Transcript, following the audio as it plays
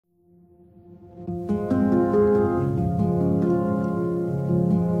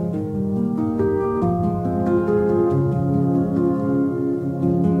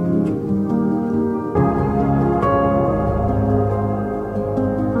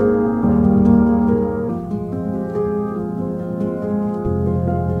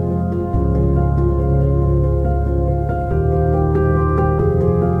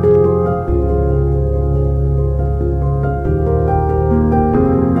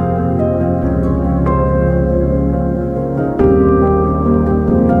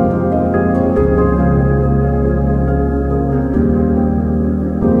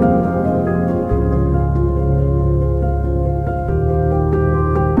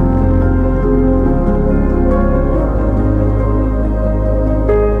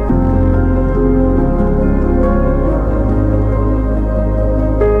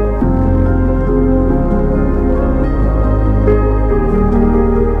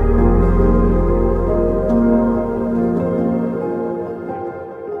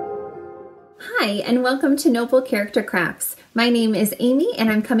welcome to Noble Character Crafts. My name is Amy and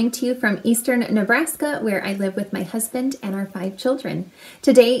I'm coming to you from eastern Nebraska where I live with my husband and our 5 children.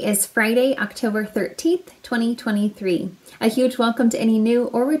 Today is Friday, October 13th, 2023. A huge welcome to any new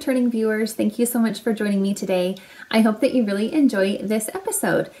or returning viewers. Thank you so much for joining me today. I hope that you really enjoy this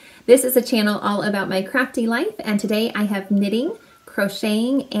episode. This is a channel all about my crafty life, and today I have knitting,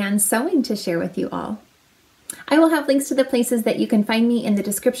 crocheting, and sewing to share with you all. I will have links to the places that you can find me in the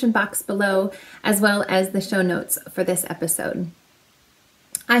description box below, as well as the show notes for this episode.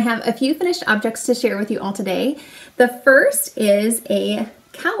 I have a few finished objects to share with you all today. The first is a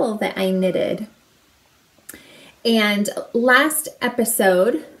cowl that I knitted. And last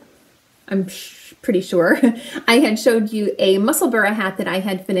episode, I'm pretty sure, I had showed you a Musselburgh hat that I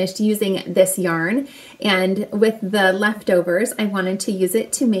had finished using this yarn, and with the leftovers I wanted to use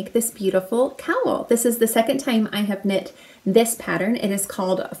it to make this beautiful cowl. This is the second time I have knit this pattern. It is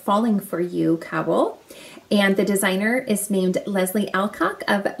called Falling For You Cowl, and the designer is named Leslie Alcock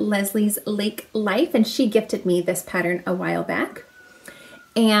of Leslie's Lake Life, and she gifted me this pattern a while back,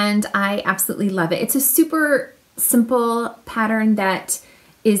 and I absolutely love it. It's a super simple pattern that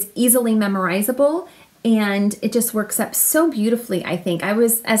is easily memorizable, and it just works up so beautifully, I think.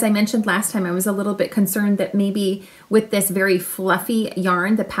 As I mentioned last time, I was a little bit concerned that maybe with this very fluffy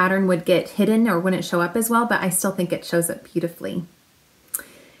yarn, the pattern would get hidden or wouldn't show up as well, but I still think it shows up beautifully.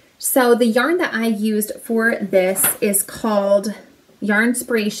 So the yarn that I used for this is called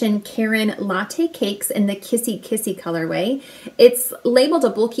Yarnspiration Caron Latte Cakes in the Kissy colorway. It's labeled a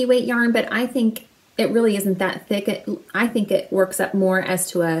bulky weight yarn, but I think it really isn't that thick. I think it works up more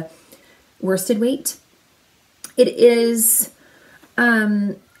as to a worsted weight. It is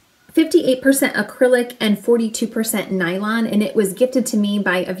 58% acrylic and 42% nylon, and it was gifted to me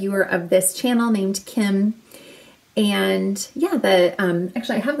by a viewer of this channel named Kim. And yeah,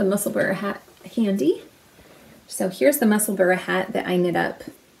 actually I have the Musselburgh hat handy. So here's the Musselburgh hat that I knit up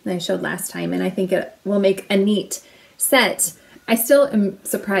that I showed last time, and I think it will make a neat set. I still am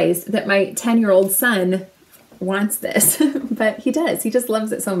surprised that my 10-year-old son wants this, but he does. He just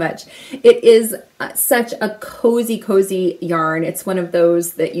loves it so much. It is such a cozy yarn. It's one of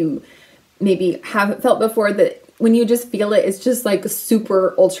those that you maybe haven't felt before, that when you just feel it, it's just like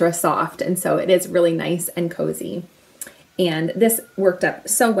super ultra soft. And so it is really nice and cozy. And this worked up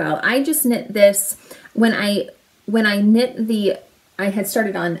so well. I just knit this when I knit I had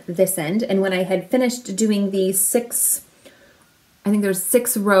started on this end, and when I had finished doing the I think there's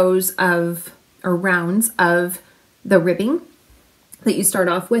 6 rows or rounds of the ribbing that you start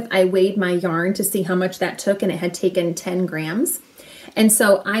off with, I weighed my yarn to see how much that took, and it had taken 10 grams. And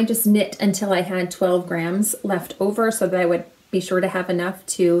so I just knit until I had 12 grams left over, so that I would be sure to have enough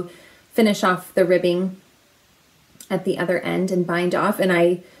to finish off the ribbing at the other end and bind off. And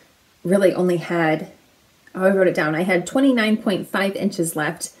I really only had, I wrote it down, I had 29.5 inches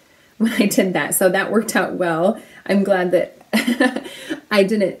left when I did that. So that worked out well. I'm glad that I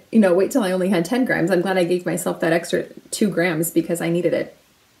didn't, wait till I only had 10 grams. I'm glad I gave myself that extra 2 grams because I needed it.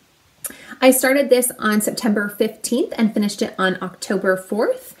 I started this on September 15th and finished it on October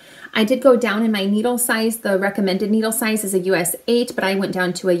 4th. I did go down in my needle size. The recommended needle size is a US 8, but I went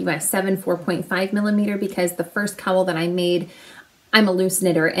down to a US 7, 4.5 millimeter because the first cowl that I made, I'm a loose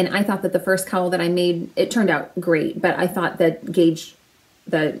knitter, and I thought that the first cowl that I made, it turned out great, but I thought that gauge,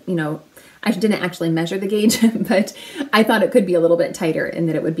 I didn't actually measure the gauge, but I thought it could be a little bit tighter and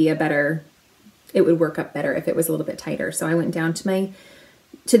that it would be it would work up better if it was a little bit tighter. So I went down to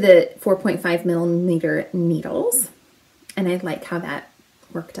the 4.5 millimeter needles, and I like how that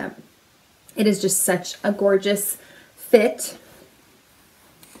worked up. It is just such a gorgeous fit.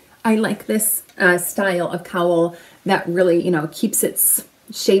 I like this style of cowl that really, keeps its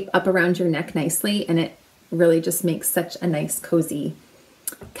shape up around your neck nicely, and it really just makes such a nice cozy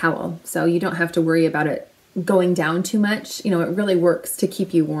cowl. So you don't have to worry about it going down too much. It really works to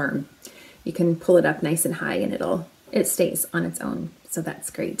keep you warm. You can pull it up nice and high and it stays on its own. So that's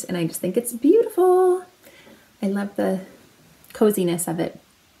great. And I just think it's beautiful. I love the coziness of it.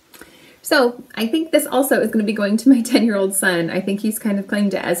 So I think this also is going to be going to my 10-year-old son. I think he's kind of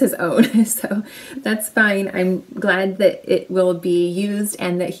claimed it as his own. So that's fine. I'm glad that it will be used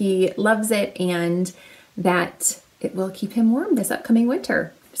and that he loves it and that it will keep him warm this upcoming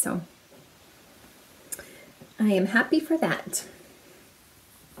winter. So I am happy for that.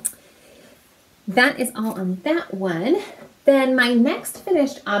 That is all on that one. Then my next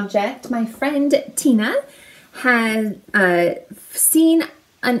finished object, my friend Tina had seen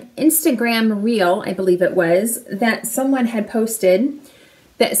an Instagram reel, I believe it was, that someone had posted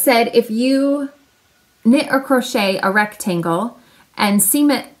that said if you knit or crochet a rectangle and seam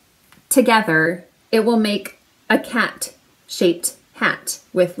it together it will make a cat shaped hat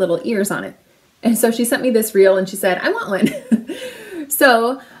with little ears on it. And so she sent me this reel and she said, I want one.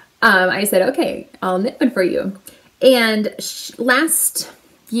 So I said, okay, I'll knit one for you. And last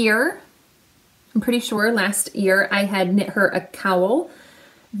year, I'm pretty sure last year, I had knit her a cowl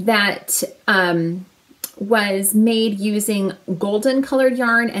that was made using golden colored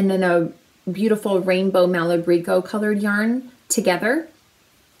yarn and then a beautiful rainbow Malabrigo colored yarn together.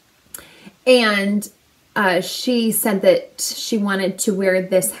 And she said that she wanted to wear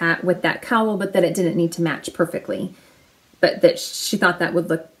this hat with that cowl, but that it didn't need to match perfectly. But that she thought that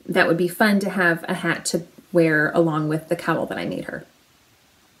would be fun to have a hat to wear along with the cowl that I made her.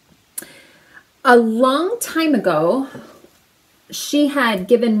 A long time ago, she had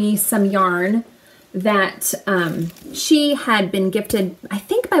given me some yarn that she had been gifted, I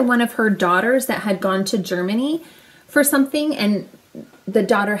think, by one of her daughters that had gone to Germany for something, and the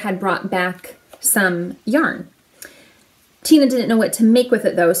daughter had brought back some yarn. Tina didn't know what to make with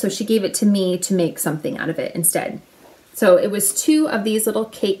it though, so she gave it to me to make something out of it instead. So it was 2 of these little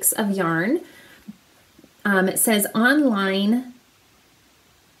cakes of yarn. It says online,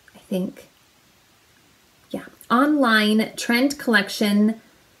 I think, yeah, online trend collection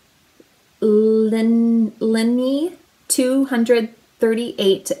Linie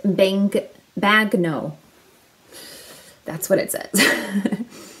 238 Bagno. That's what it says.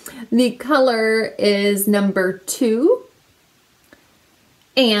 The color is number 2,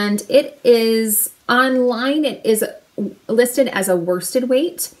 and it is online. It is listed as a worsted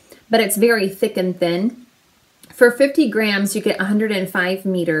weight, but it's very thick and thin. For 50 grams, you get 105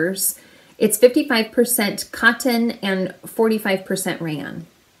 meters. It's 55% cotton and 45% rayon.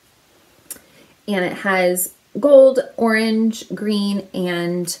 And it has gold, orange, green,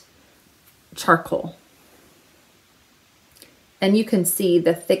 and charcoal. And you can see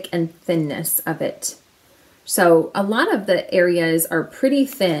the thick and thinness of it. So a lot of the areas are pretty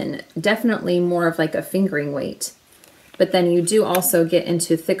thin, definitely more of like a fingering weight. But then you do also get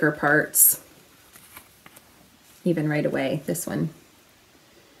into thicker parts, even right away. This one,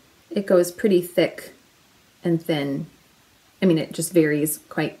 it goes pretty thick and thin. I mean, it just varies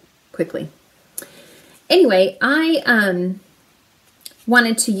quite quickly. Anyway, I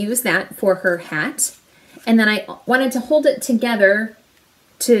wanted to use that for her hat. And then I wanted to hold it together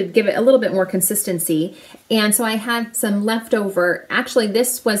to give it a little bit more consistency. And so I had some leftover, actually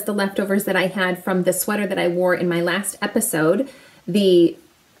this was the leftovers that I had from the sweater that I wore in my last episode, the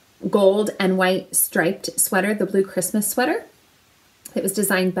gold and white striped sweater, the blue Christmas sweater. It was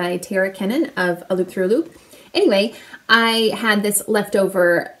designed by Tara Kennan of A Loop Through a Loop. Anyway, I had this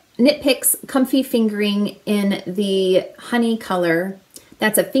leftover Knit Picks Comfy Fingering in the honey color.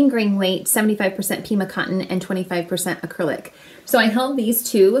 That's a fingering weight, 75% Pima cotton and 25% acrylic. So I held these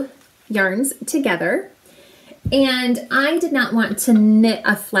 2 yarns together, and I did not want to knit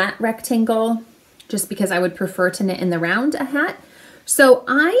a flat rectangle just because I would prefer to knit in the round a hat. So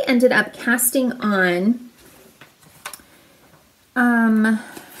I ended up casting on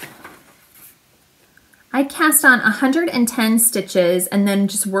I cast on 110 stitches and then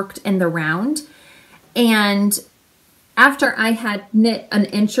just worked in the round. And after I had knit an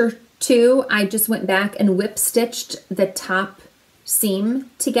inch or 2, I just went back and whip stitched the top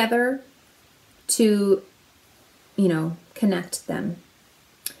seam together to, you know, connect them.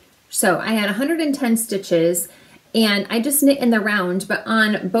 So I had 110 stitches and I just knit in the round, but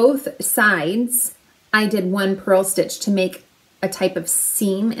on both sides, I did 1 purl stitch to make a type of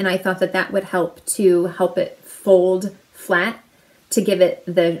seam, and I thought that that would help it fold flat to give it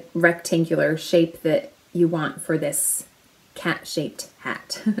the rectangular shape that you want for this cat-shaped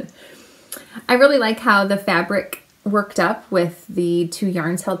hat. I really like how the fabric worked up with the 2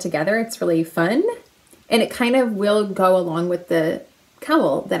 yarns held together. It's really fun, and it kind of will go along with the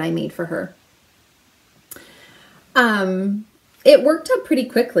cowl that I made for her. It worked up pretty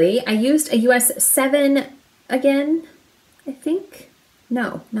quickly. I used a US 7 again, I think.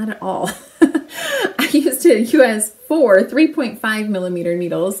 No, not at all. I used a US 4 3.5 millimeter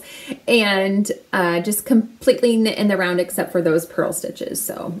needles and just completely knit in the round except for those purl stitches.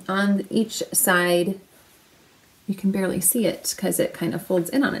 So on each side, you can barely see it because it kind of folds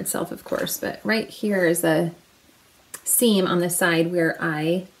in on itself, of course, but right here is a seam on the side where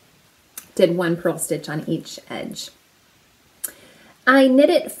I did 1 purl stitch on each edge. I knit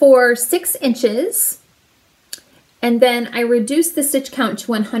it for 6 inches. And then I reduced the stitch count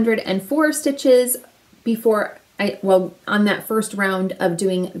to 104 stitches before on that first round of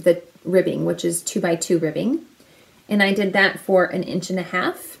doing the ribbing, which is 2x2 ribbing. And I did that for 1.5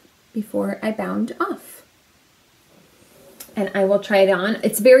 inches before I bound off. and I will try it on.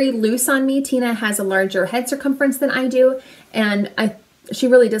 It's very loose on me. Tina has a larger head circumference than I do, and she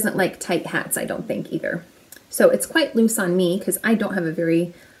really doesn't like tight hats, I don't think, either. So it's quite loose on me because I don't have a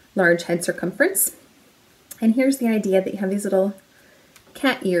very large head circumference. And here's the idea that you have these little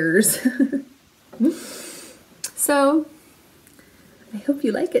cat ears. So I hope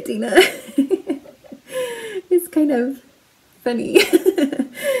you like it, Tina. It's kind of funny.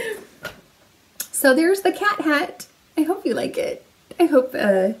 So there's the cat hat. I hope you like it. I hope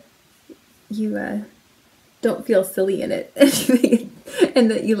you don't feel silly in it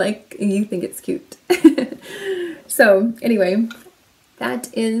and that you think it's cute. So anyway, that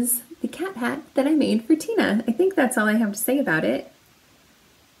is the cat hat that I made for Tina. I think that's all I have to say about it.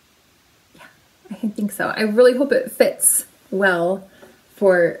 Yeah, I think so. I really hope it fits well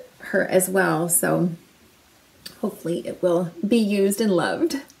for her as well. So hopefully it will be used and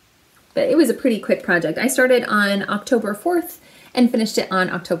loved. But it was a pretty quick project. I started on October 4th and finished it on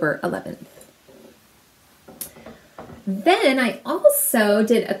October 11th. Then I also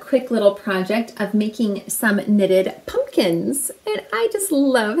did a quick little project of making some knitted pumpkins. And I just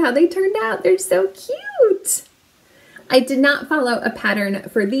love how they turned out. They're so cute. I did not follow a pattern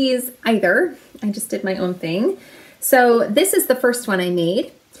for these either. I just did my own thing. So this is the first one I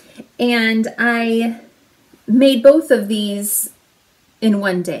made. And I made both of these in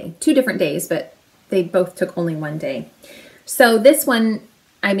one day, 2 different days, but they both took only 1 day. So this one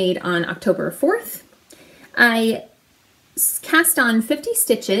I made on October 4th. I cast on 50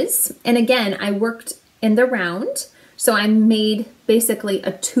 stitches, and again, I worked in the round. So I made basically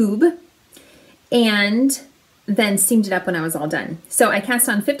a tube and then seamed it up when I was all done. So I cast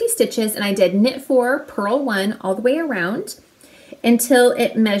on 50 stitches and I did knit 4, purl 1 all the way around until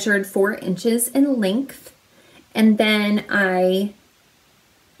it measured 4 inches in length. And then I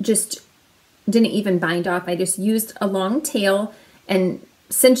just didn't even bind off. I just used a long tail and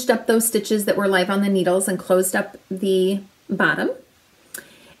cinched up those stitches that were live on the needles and closed up the bottom,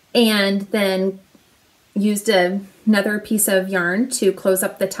 and then used another piece of yarn to close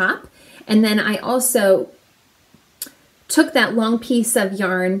up the top. And then I also took that long piece of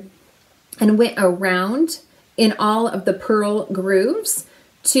yarn and went around in all of the purl grooves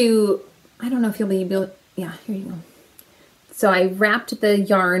to, I don't know if you'll be able, yeah, here you go. So I wrapped the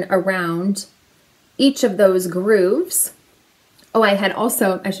yarn around each of those grooves. Oh, I had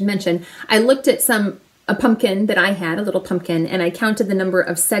also, I should mention, I looked at a pumpkin that I had, a little pumpkin, and I counted the number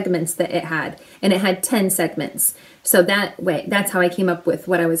of segments that it had, and it had 10 segments. So that way, that's how I came up with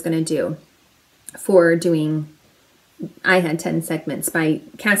what I was going to do for doing, I had 10 segments by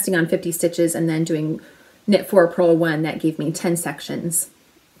casting on 50 stitches and then doing knit 4, purl 1. That gave me 10 sections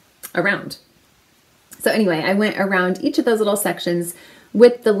around. So anyway, I went around each of those little sections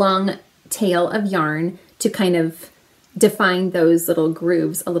with the long tail of yarn to kind of define those little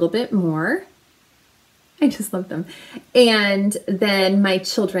grooves a little bit more. I just love them. And then my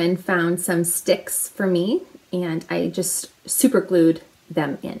children found some sticks for me and I just super glued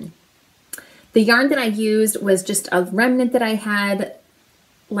them in. The yarn that I used was just a remnant that I had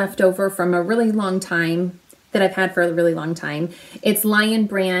left over from a really long time, that I've had for a really long time. It's Lion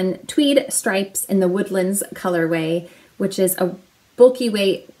brand tweed stripes in the Woodlands colorway, which is a bulky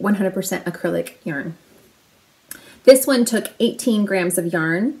weight 100% acrylic yarn. This one took 18 grams of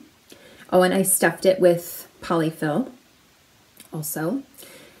yarn. Oh, and I stuffed it with polyfill also.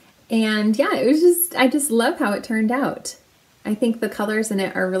 And yeah, it was just, I just love how it turned out. I think the colors in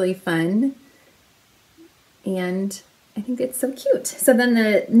it are really fun. And I think it's so cute. So then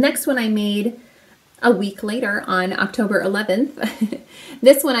the next one I made a week later on October 11th.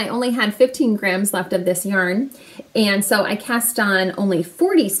 This one I only had 15 grams left of this yarn, and so I cast on only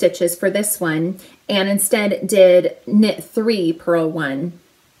 40 stitches for this one and instead did knit 3, purl 1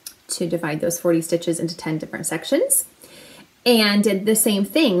 to divide those 40 stitches into 10 different sections, and did the same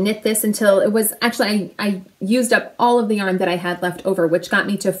thing, knit this until it was, actually I used up all of the yarn that I had left over, which got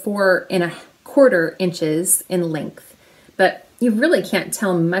me to 4 1/4 inches in length, but you really can't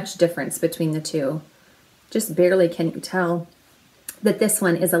tell much difference between the two. Just barely can you tell that this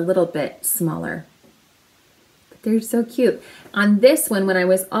one is a little bit smaller. But they're so cute. On this one, when I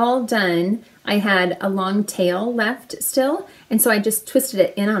was all done, I had a long tail left still, and so I just twisted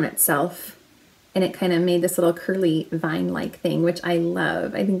it in on itself, and it kind of made this little curly vine-like thing, which I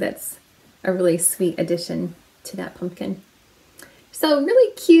love. I think that's a really sweet addition to that pumpkin. So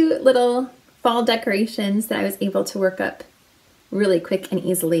really cute little fall decorations that I was able to work up really quick and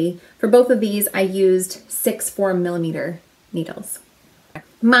easily. For both of these, I used 6 4mm needles.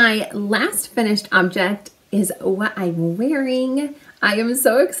 My last finished object is what I'm wearing. I am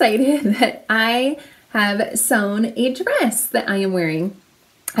so excited that I have sewn a dress that I am wearing.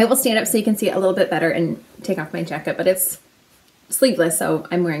 I will stand up so you can see it a little bit better and take off my jacket, but it's sleeveless, so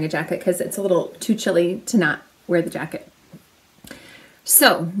I'm wearing a jacket because it's a little too chilly to not wear the jacket.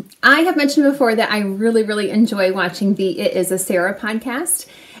 So I have mentioned before that I really, really enjoy watching the It Is a Sarah podcast,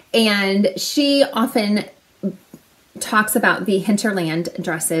 and she often talks about the Hinterland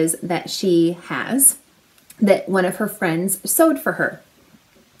dresses that she has that one of her friends sewed for her.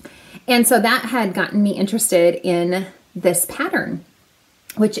 And so that had gotten me interested in this pattern,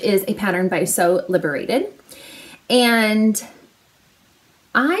 which is a pattern by Sew Liberated. And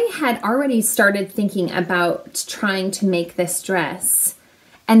I had already started thinking about trying to make this dress.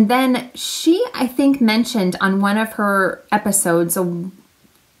 And then she, I think, mentioned on one of her episodes,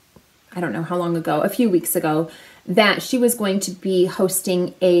 I don't know how long ago, a few weeks ago, that she was going to be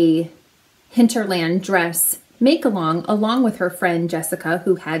hosting a Hinterland dress make-along along with her friend Jessica,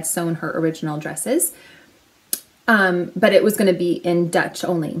 who had sewn her original dresses. But it was going to be in Dutch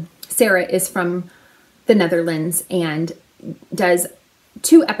only. Sarah is from the Netherlands and does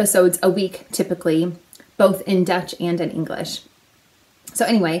 2 episodes a week, typically, both in Dutch and in English. So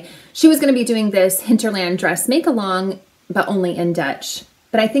anyway, she was going to be doing this Hinterland dress make-along, but only in Dutch.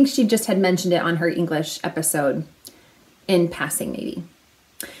 But I think she just had mentioned it on her English episode in passing, maybe.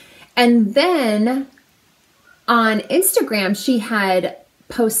 And then on Instagram, she had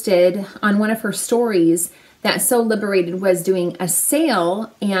posted on one of her stories that Sew Liberated was doing a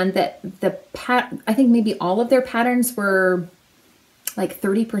sale, and that I think maybe all of their patterns were like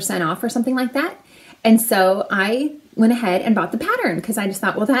 30% off or something like that. And so I went ahead and bought the pattern because I just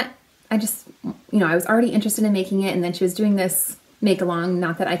thought, well, I was already interested in making it, and then she was doing this make along,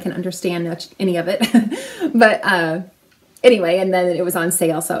 not that I can understand much, any of it, but anyway, and then it was on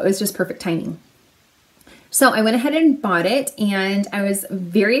sale, so it was just perfect timing. So I went ahead and bought it, and I was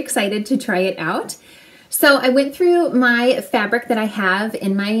very excited to try it out. So I went through my fabric that I have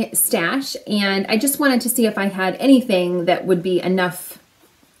in my stash, and I just wanted to see if I had anything that would be enough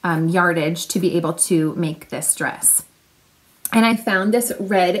yardage to be able to make this dress. And I found this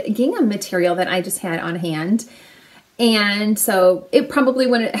red gingham material that I just had on hand. And so it probably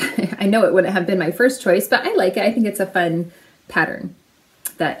wouldn't, I know it wouldn't have been my first choice, but I like it. I think it's a fun pattern,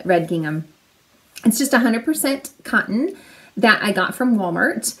 that red gingham. It's just 100% cotton that I got from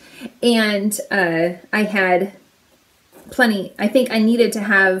Walmart. And I had plenty. I think I needed to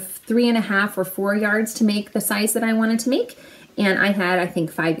have 3.5 or 4 yards to make the size that I wanted to make. And I had, I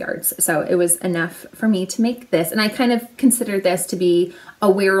think, 5 yards. So it was enough for me to make this. And I kind of considered this to be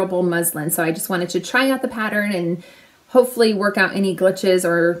a wearable muslin. So I just wanted to try out the pattern and hopefully work out any glitches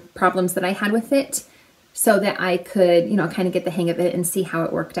or problems that I had with it so that I could, kind of get the hang of it and see how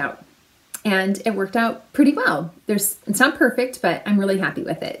it worked out. And it worked out pretty well. It's not perfect, but I'm really happy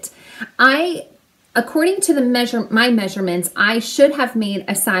with it. According to my measurements, I should have made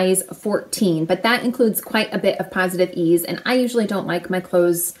a size 14, but that includes quite a bit of positive ease, and I usually don't like my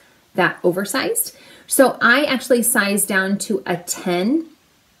clothes that oversized. So I actually sized down to a 10,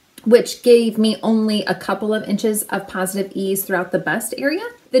 which gave me only a couple of inches of positive ease throughout the bust area.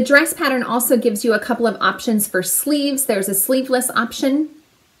 The dress pattern also gives you a couple of options for sleeves. There's a sleeveless option,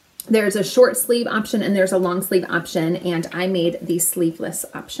 there's a short sleeve option, and there's a long sleeve option, and I made the sleeveless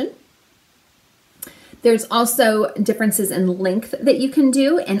option. There's also differences in length that you can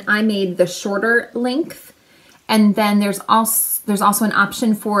do, and I made the shorter length. And then there's also an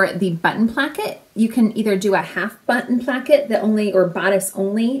option for the button placket. You can either do a half button placket or bodice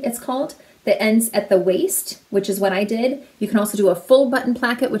only, it's called, that ends at the waist, which is what I did. You can also do a full button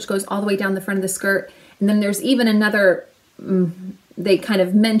placket, which goes all the way down the front of the skirt. And then there's even another, they kind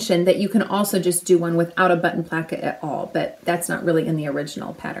of mentioned that you can also just do one without a button placket at all, but that's not really in the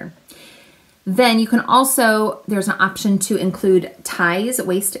original pattern. Then you can also, there's an option to include ties,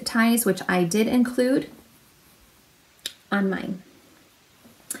 waist ties, which I did include on mine.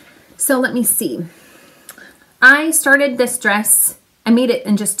 So let me see. I started this dress, I made it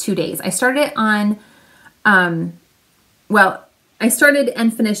in just 2 days. I started it on, I started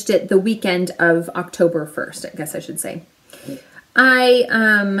and finished it the weekend of October 1st, I guess I should say.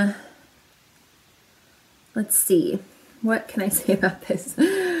 Let's see, what can I say about this?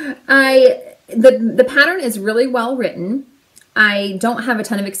 The pattern is really well written. I don't have a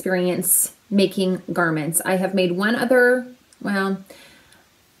ton of experience making garments. I have made I've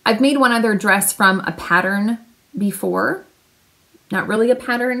made one other dress from a pattern before. Not really a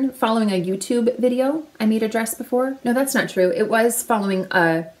pattern, following a YouTube video. I made a dress before. No, that's not true. It was following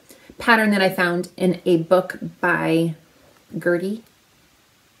a pattern that I found in a book by Gertie.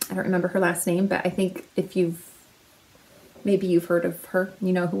 I don't remember her last name, but I think if you've Maybe you've heard of her,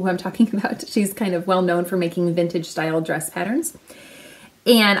 you know who I'm talking about. She's kind of well known for making vintage style dress patterns.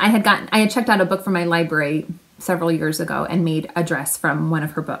 And I had checked out a book from my library several years ago and made a dress from one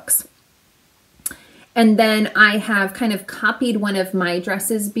of her books. And then I have kind of copied one of my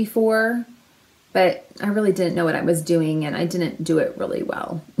dresses before, but I really didn't know what I was doing and I didn't do it really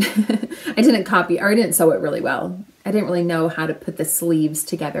well. I didn't sew it really well. I didn't really know how to put the sleeves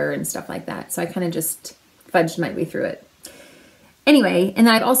together and stuff like that. So I kind of just fudged my way through it. Anyway, and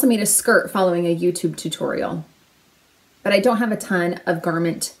then I've also made a skirt following a YouTube tutorial, but I don't have a ton of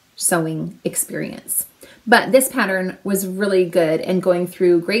garment sewing experience. But this pattern was really good and going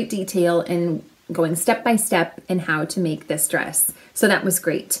through great detail and going step by step in how to make this dress. So that was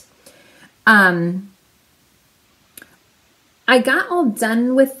great. I got all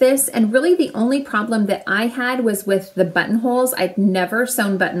done with this, and really the only problem that I had was with the buttonholes. I'd never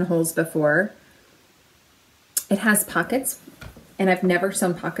sewn buttonholes before. It has pockets, and I've never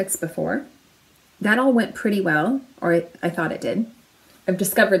sewn pockets before. That all went pretty well, or I thought it did. I've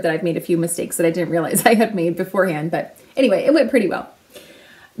discovered that I've made a few mistakes that I didn't realize I had made beforehand, but anyway, it went pretty well.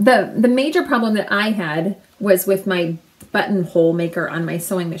 The major problem that I had was with my buttonhole maker on my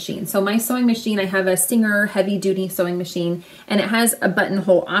sewing machine. So my sewing machine, I have a Singer heavy duty sewing machine, and it has a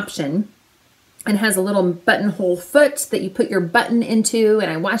buttonhole option and has a little buttonhole foot that you put your button into. And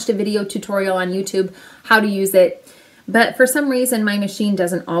I watched a video tutorial on YouTube how to use it, but for some reason my machine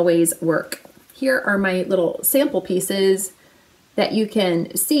doesn't always work. Here are my little sample pieces that you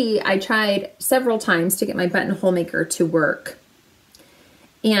can see. I tried several times to get my buttonhole maker to work,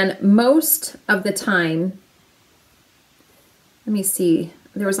 and most of the time, let me see,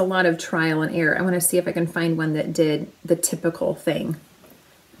 there was a lot of trial and error. I want to see if I can find one that did the typical thing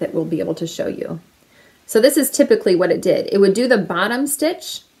that we'll be able to show you. So this is typically what it did. It would do the bottom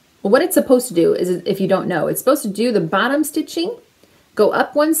stitch. Well, what it's supposed to do is, if you don't know, it's supposed to do the bottom stitching, go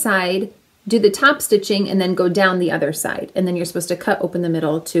up one side, do the top stitching, and then go down the other side. And then you're supposed to cut open the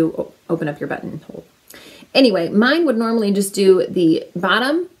middle to open up your buttonhole. Anyway, mine would normally just do the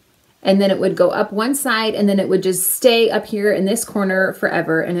bottom, and then it would go up one side, and then it would just stay up here in this corner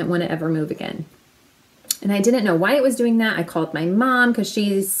forever, and it wouldn't ever move again. And I didn't know why it was doing that. I called my mom because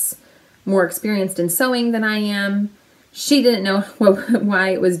she's more experienced in sewing than I am. She didn't know why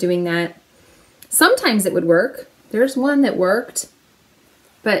it was doing that. Sometimes it would work. There's one that worked,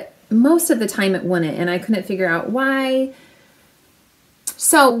 but most of the time it wouldn't, and I couldn't figure out why.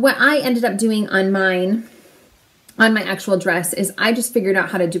 So what I ended up doing on mine, on my actual dress, is I just figured out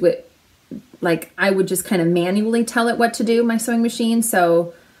how to do it. Like, I would just kind of manually tell it what to do, my sewing machine.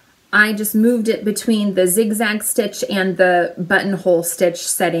 So I just moved it between the zigzag stitch and the buttonhole stitch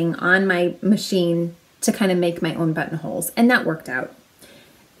setting on my machine to kind of make my own buttonholes, and that worked out.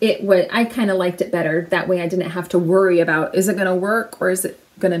 I kind of liked it better. That way I didn't have to worry about, is it going to work or is it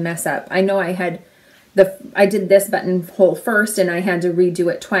going to mess up? I know I did this buttonhole first, and I had to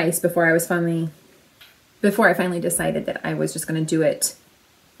redo it twice before I finally decided that I was just going to do it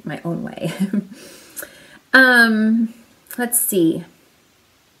my own way. Let's see.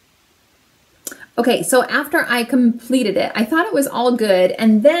 Okay, so after I completed it, I thought it was all good,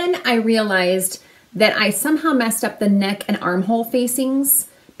 and then I realized that I somehow messed up the neck and armhole facings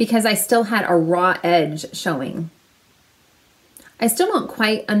because I still had a raw edge showing. I still don't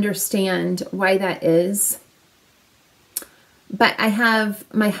quite understand why that is, but I have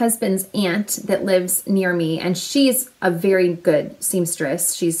my husband's aunt that lives near me, and she's a very good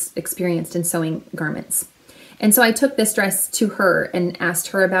seamstress. She's experienced in sewing garments. And so I took this dress to her and asked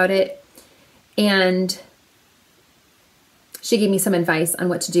her about it, and she gave me some advice on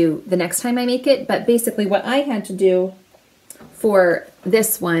what to do the next time I make it. But basically what I had to do for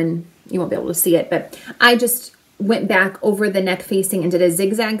this one, you won't be able to see it, but I just went back over the neck facing and did a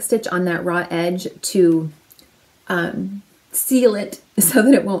zigzag stitch on that raw edge to seal it so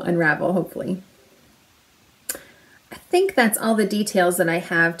that it won't unravel, hopefully. I think that's all the details that I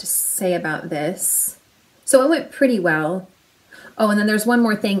have to say about this. So it went pretty well. Oh, and then there's one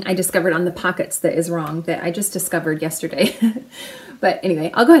more thing I discovered on the pockets that is wrong that I just discovered yesterday. But anyway,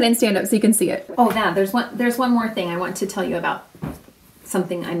 I'll go ahead and stand up so you can see it. Oh yeah, there's one more thing I want to tell you about,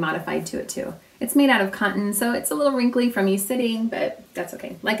 something I modified to it too. It's made out of cotton, so it's a little wrinkly from me sitting, but that's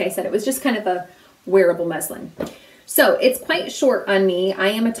okay. Like I said, it was just kind of a wearable muslin. So it's quite short on me. I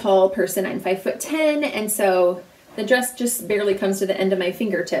am a tall person. I'm 5'10", and so the dress just barely comes to the end of my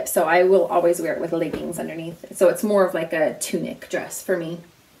fingertips, so I will always wear it with leggings underneath. So it's more of like a tunic dress for me.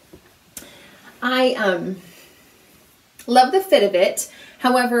 I love the fit of it.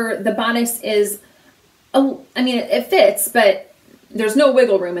 However, the bodice is, I mean, it fits, but there's no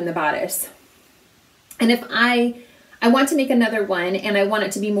wiggle room in the bodice. And if I I want to make another one, and I want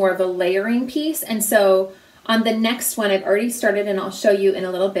it to be more of a layering piece. And so on the next one, I've already started, and I'll show you in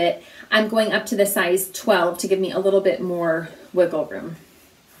a little bit, I'm going up to the size 12 to give me a little bit more wiggle room.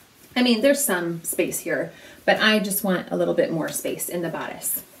 I mean, there's some space here, but I just want a little bit more space in the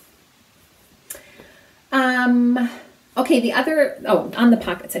bodice. Okay, the other, oh, on the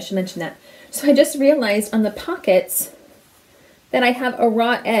pockets, I should mention that. So I just realized on the pockets that I have a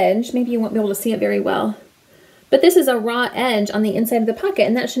raw edge. Maybe you won't be able to see it very well, but this is a raw edge on the inside of the pocket,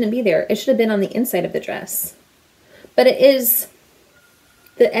 and that shouldn't be there. It should have been on the inside of the dress, but it is,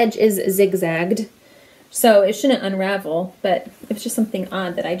 the edge is zigzagged, so it shouldn't unravel, but it was just something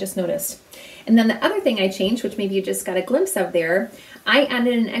odd that I just noticed. And then the other thing I changed, which maybe you just got a glimpse of there, I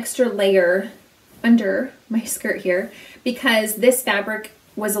added an extra layer under my skirt here because this fabric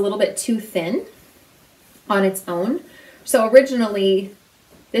was a little bit too thin on its own. So originally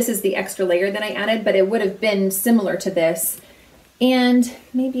this is the extra layer that I added, but it would have been similar to this. And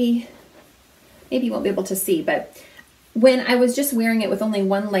maybe you won't be able to see, but when I was just wearing it with only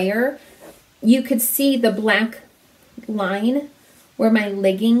one layer, you could see the black line where my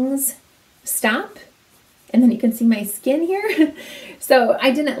leggings stop. And then you can see my skin here. So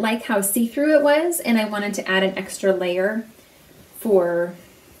I didn't like how see-through it was, and I wanted to add an extra layer for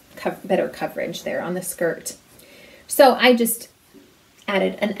better coverage there on the skirt. So I just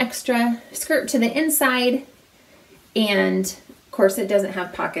added an extra skirt to the inside, and of course it doesn't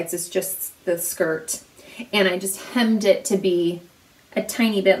have pockets, it's just the skirt. And I just hemmed it to be a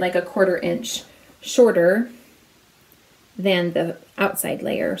tiny bit, like a 1/4 inch shorter than the outside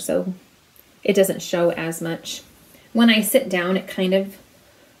layer, so it doesn't show as much. When I sit down, it kind of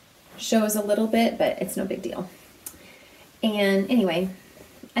shows a little bit, but it's no big deal. And anyway,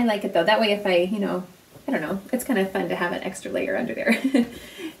 I like it though. That way if I, you know, I don't know, it's kind of fun to have an extra layer under there.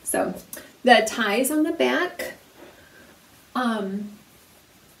 So the ties on the back, I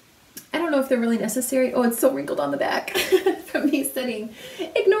don't know if they're really necessary. Oh, it's so wrinkled on the back from me sitting.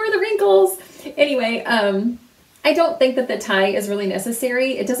 Ignore the wrinkles. Anyway, I don't think that the tie is really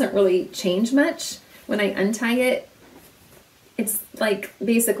necessary. It doesn't really change much. When I untie it, it's like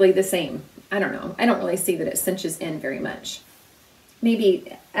basically the same. I don't know. I don't really see that it cinches in very much.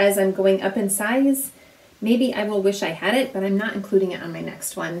 Maybe as I'm going up in size, maybe I will wish I had it, but I'm not including it on my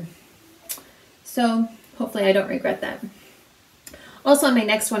next one. So hopefully I don't regret that. Also on my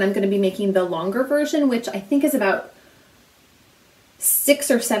next one, I'm going to be making the longer version, which I think is about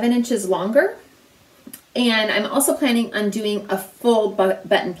 6 or 7 inches longer. And I'm also planning on doing a full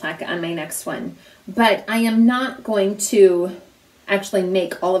button placket on my next one, but I am not going to actually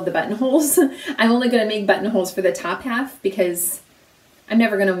make all of the buttonholes. I'm only going to make buttonholes for the top half because I'm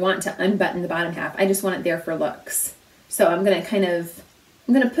never going to want to unbutton the bottom half. I just want it there for looks. So I'm going to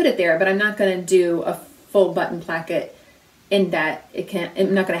I'm going to put it there, but I'm not going to do a full button placket in that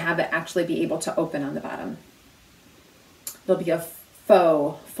I'm not going to have it actually be able to open on the bottom. There'll be a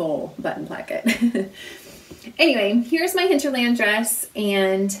faux full button placket. Anyway, here's my Hinterland dress,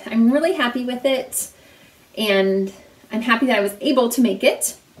 and I'm really happy with it, and I'm happy that I was able to make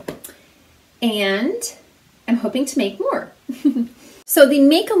it, and I'm hoping to make more. So the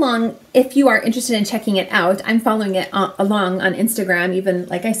make along, if you are interested in checking it out, I'm following it along on Instagram. Even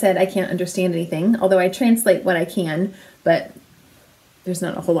like I said, I can't understand anything, although I translate what I can, but there's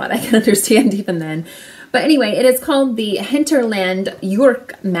not a whole lot I can understand even then. But anyway, it is called the Hinterland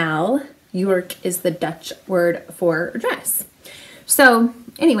Jurkmaal. Jurk is the Dutch word for dress. So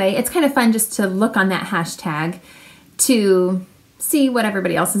anyway, it's kind of fun just to look on that hashtag to see what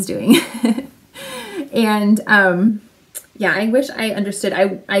everybody else is doing. And yeah, I wish I understood.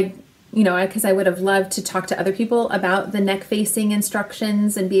 You know, because I would have loved to talk to other people about the neck facing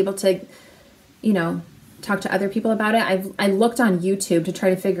instructions and be able to, you know, talk to other people about it. I looked on YouTube to try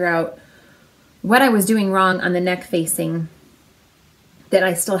to figure out what I was doing wrong on the neck facing, that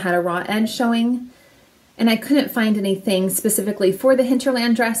I still had a raw edge showing, and I couldn't find anything specifically for the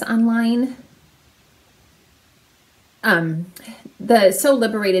Hinterland dress online. The So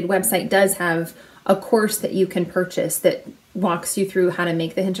Liberated website does have a course that you can purchase that walks you through how to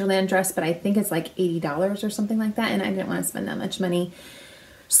make the Hinterland dress, but I think it's like $80 or something like that, and I didn't want to spend that much money.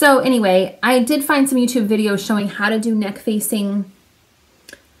 So anyway, I did find some YouTube videos showing how to do neck facing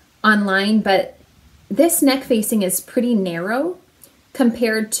online, but this neck facing is pretty narrow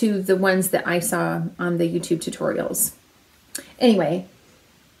compared to the ones that I saw on the YouTube tutorials. Anyway,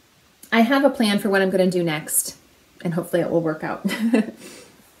 I have a plan for what I'm going to do next, and hopefully it will work out.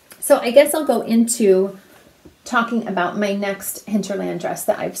 So I guess I'll go into talking about my next Hinterland dress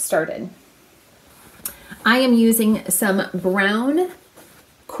that I've started. I am using some brown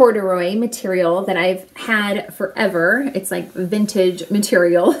corduroy material that I've had forever. It's like vintage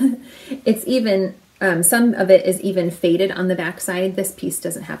material. It's even, some of it is even faded on the back side. This piece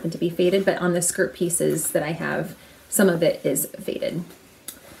doesn't happen to be faded, but on the skirt pieces that I have, some of it is faded,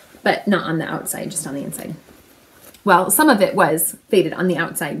 but not on the outside, just on the inside. Well, some of it was faded on the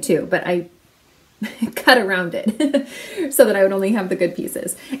outside too, but I cut around it so that I would only have the good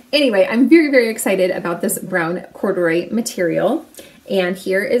pieces. Anyway, I'm very, very excited about this brown corduroy material. And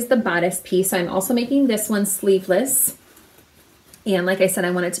here is the bodice piece. I'm also making this one sleeveless. And like I said,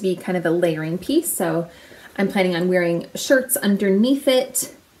 I want it to be kind of a layering piece. So I'm planning on wearing shirts underneath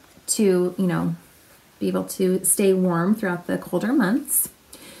it to, you know, be able to stay warm throughout the colder months.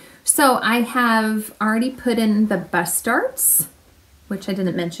 So I have already put in the bust darts, which I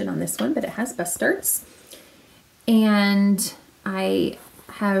didn't mention on this one, but it has bust darts. And I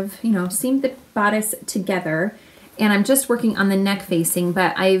have, you know, seamed the bodice together, and I'm just working on the neck facing,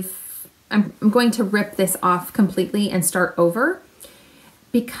 but I'm going to rip this off completely and start over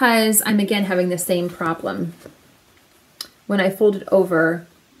because I'm again having the same problem. When I fold it over,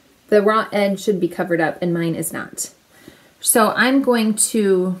 the raw edge should be covered up and mine is not. So I'm going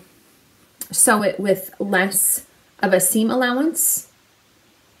to sew it with less of a seam allowance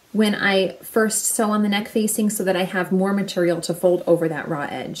when I first sew on the neck facing so that I have more material to fold over that raw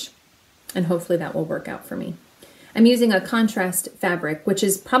edge. And hopefully that will work out for me. I'm using a contrast fabric, which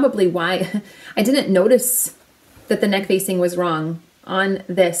is probably why I didn't notice that the neck facing was wrong on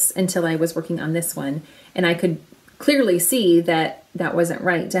this until I was working on this one. And I could clearly see that that wasn't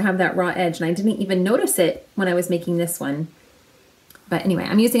right to have that raw edge. And I didn't even notice it when I was making this one. But anyway,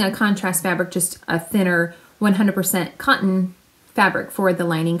 I'm using a contrast fabric, just a thinner 100% cotton fabric for the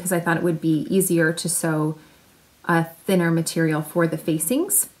lining because I thought it would be easier to sew a thinner material for the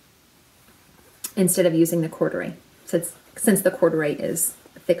facings instead of using the corduroy, since the corduroy is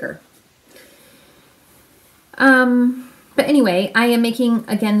thicker. But anyway, I am making,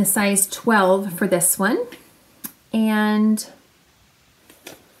 again, the size 12 for this one. And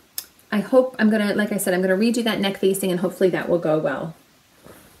I hope I'm going to, like I said, I'm going to redo that neck facing and hopefully that will go well.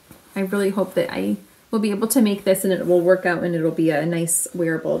 I really hope that I will be able to make this and it will work out and it'll be a nice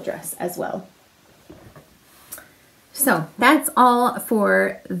wearable dress as well. So that's all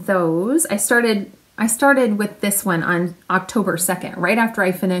for those. I started with this one on October 2nd, right after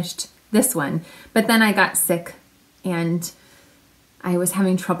I finished this one, but then I got sick and I was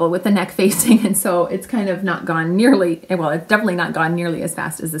having trouble with the neck facing, and so it's kind of not gone nearly, well, it's definitely not gone nearly as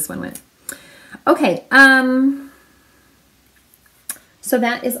fast as this one went. Okay, so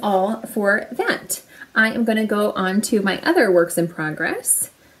that is all for that. I am going to go on to my other works in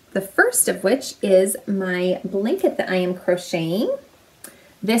progress. The first of which is my blanket that I am crocheting.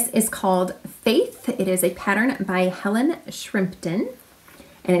 This is called Faith. It is a pattern by Helen Shrimpton,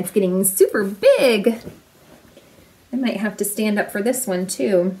 and it's getting super big. I might have to stand up for this one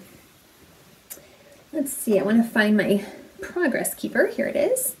too. Let's see, I want to find my progress keeper. Here it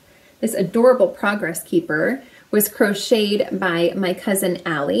is. This adorable progress keeper was crocheted by my cousin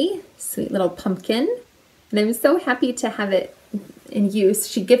Allie, sweet little pumpkin. And I'm so happy to have it in use.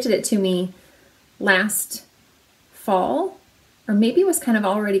 She gifted it to me last fall, or maybe it was kind of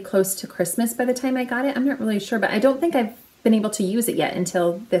already close to Christmas by the time I got it. I'm not really sure, but I don't think I've been able to use it yet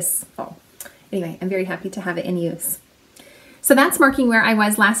until this fall. Anyway, I'm very happy to have it in use. So that's marking where I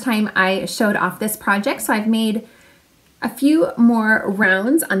was last time I showed off this project. So I've made a few more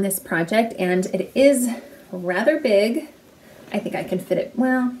rounds on this project and it is rather big. I think I can fit it,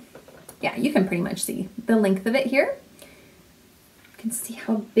 well, yeah, you can pretty much see the length of it here. You can see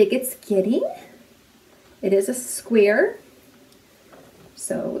how big it's getting. It is a square.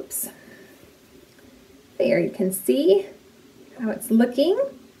 So, whoops. There, you can see how it's looking.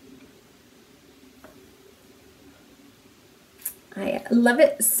 I love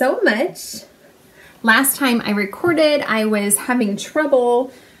it so much. Last time I recorded, I was having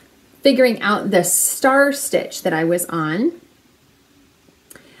trouble figuring out the star stitch that I was on.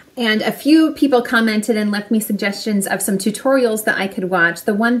 And a few people commented and left me suggestions of some tutorials that I could watch.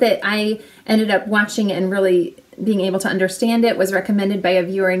 The one that I ended up watching and really being able to understand it was recommended by a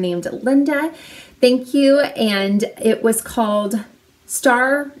viewer named Linda. Thank you. And it was called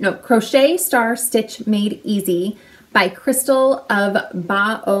Crochet Star Stitch Made Easy by Crystal of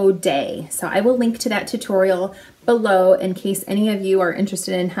Bao Day. So I will link to that tutorial below in case any of you are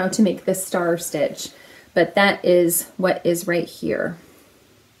interested in how to make this star stitch. But that is what is right here.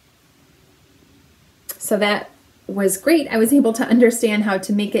 So that was great. I was able to understand how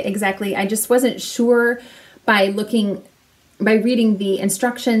to make it exactly. I just wasn't sure by reading the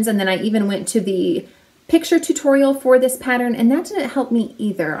instructions, and then I even went to the picture tutorial for this pattern, and that didn't help me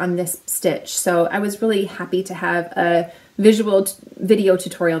either on this stitch. So I was really happy to have a visual video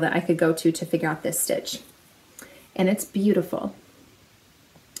tutorial that I could go to figure out this stitch. And it's beautiful.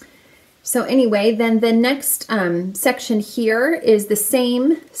 So anyway, then the next section here is the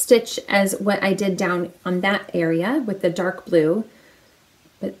same stitch as what I did down on that area with the dark blue,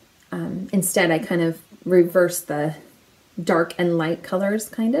 but instead I kind of reversed the dark and light colors,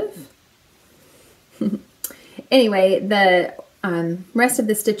 kind of. Anyway, the rest of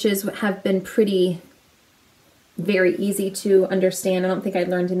the stitches have been very easy to understand. I don't think I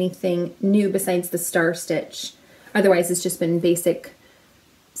learned anything new besides the star stitch. Otherwise, it's just been basic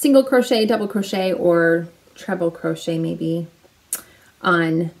single crochet, double crochet, or treble crochet maybe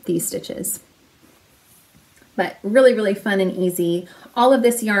on these stitches. But really, really fun and easy. All of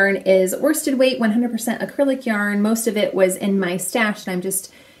this yarn is worsted weight, 100% acrylic yarn. Most of it was in my stash, and I'm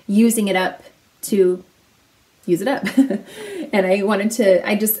just using it up to use it up. And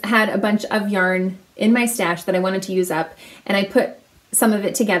I just had a bunch of yarn in my stash that I wanted to use up, and I put some of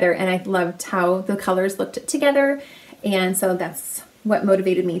it together, and I loved how the colors looked together. And so that's what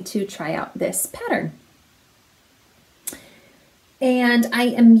motivated me to try out this pattern. And I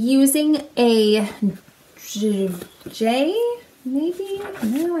am using a J, maybe?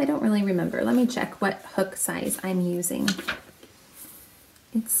 No, I don't really remember. Let me check what hook size I'm using.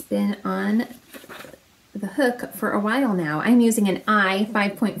 It's been on the hook for a while now. I'm using an I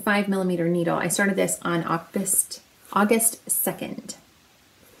 5.5 millimeter needle. I started this on August 2nd.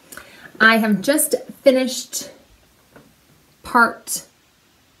 I have just finished part,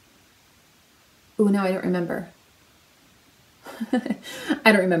 oh no, I don't remember.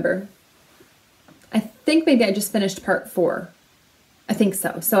 I don't remember. I think maybe I just finished part 4. I think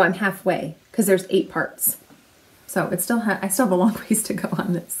so. So I'm halfway because there's 8 parts. So I still have a long ways to go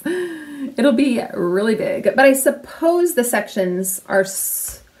on this. It'll be really big, but I suppose the sections are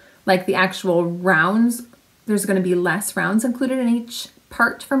like the actual rounds. There's going to be less rounds included in each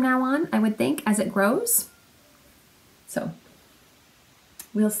part from now on, I would think, as it grows. So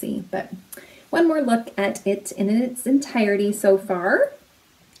we'll see, but one more look at it in its entirety so far.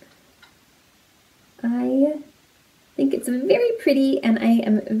 I think it's very pretty, and I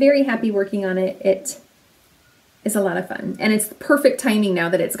am very happy working on it. It is a lot of fun, and it's the perfect timing now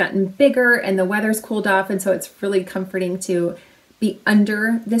that it's gotten bigger and the weather's cooled off, and so it's really comforting to be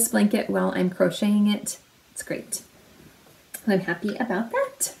under this blanket while I'm crocheting it. It's great. I'm happy about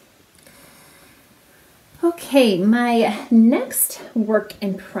that. Okay, my next work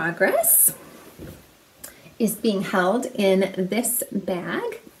in progress is being held in this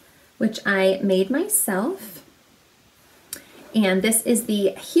bag, which I made myself. And this is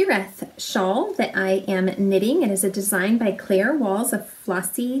the Hiraeth shawl that I am knitting. It is a design by Claire Walls of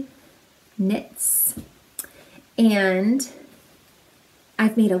Flossy Knits. And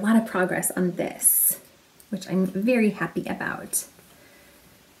I've made a lot of progress on this, which I'm very happy about.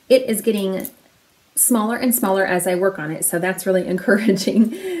 It is getting smaller and smaller as I work on it, so that's really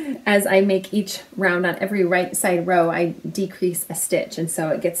encouraging. As I make each round on every right side row, I decrease a stitch, and so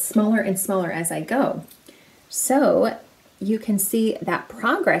it gets smaller and smaller as I go. So you can see that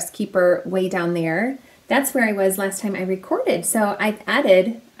progress keeper way down there. That's where I was last time I recorded. So I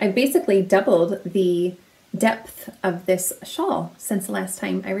basically doubled the depth of this shawl since the last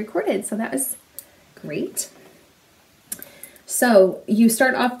time I recorded. So that was great. So you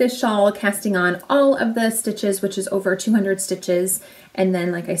start off this shawl casting on all of the stitches, which is over 200 stitches. And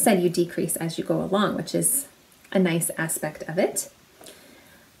then, like I said, you decrease as you go along, which is a nice aspect of it.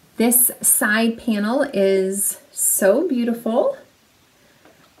 This side panel is so beautiful,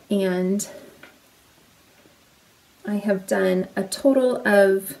 and I have done a total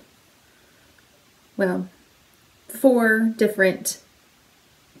of, well, 4 different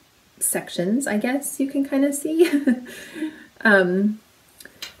sections, I guess you can kind of see.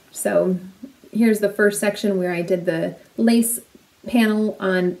 So here's the first section where I did the lace panel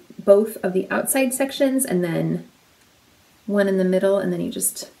on both of the outside sections, and then one in the middle, and then you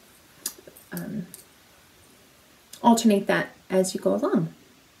just alternate that as you go along.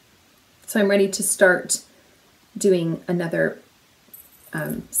 So I'm ready to start doing another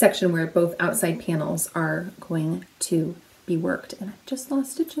section where both outside panels are going to be worked. And I've just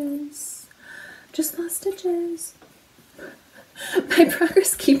lost stitches. Just lost stitches. My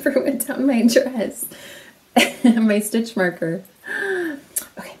progress keeper went down my dress. My stitch marker.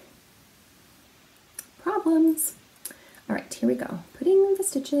 Okay. Problems. All right, here we go. Putting the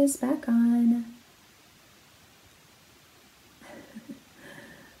stitches back on.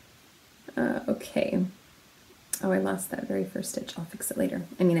 Okay. Oh, I lost that very first stitch. I'll fix it later.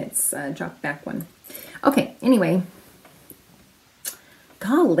 I mean, it's a drop back one. Okay, anyway.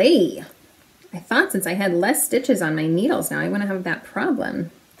 Golly. I thought since I had less stitches on my needles now, I wouldn't have that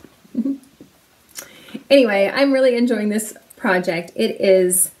problem. Anyway, I'm really enjoying this project. It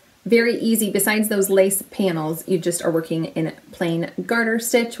is very easy. Besides those lace panels, you just are working in plain garter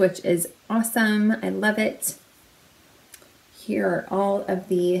stitch, which is awesome. I love it. Here are all of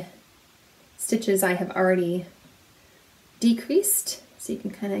the stitches I have already decreased, so you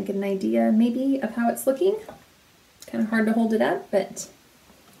can kind of get an idea maybe of how it's looking. It's kind of hard to hold it up, but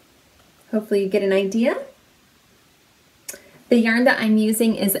hopefully you get an idea. The yarn that I'm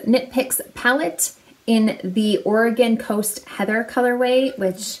using is Knit Picks Palette in the Oregon Coast Heather colorway,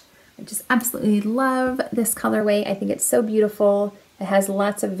 which I just absolutely love this colorway. I think it's so beautiful. It has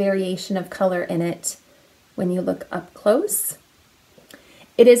lots of variation of color in it when you look up close.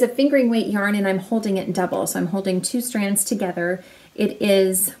 It is a fingering weight yarn and I'm holding it double, so I'm holding 2 strands together. It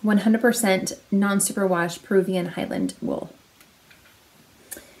is 100% non-superwash Peruvian Highland wool.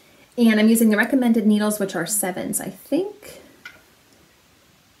 And I'm using the recommended needles, which are 7s, I think.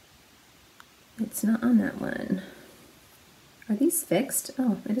 It's not on that one. Are these fixed?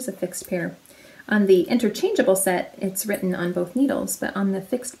 Oh, it is a fixed pair. On the interchangeable set, it's written on both needles, but on the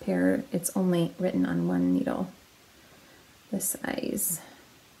fixed pair, it's only written on one needle. The size.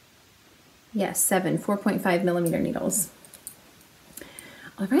 Yes, 7 4.5 millimeter needles.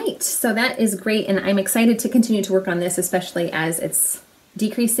 All right, so that is great, and I'm excited to continue to work on this, especially as it's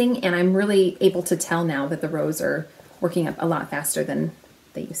decreasing, and I'm really able to tell now that the rows are working up a lot faster than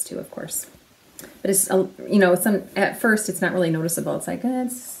they used to, of course. But it's, you know, at first it's not really noticeable. It's like, it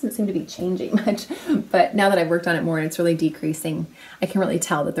doesn't seem to be changing much. But now that I've worked on it more and it's really decreasing, I can really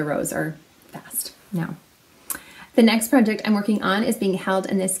tell that the rows are fast now. The next project I'm working on is being held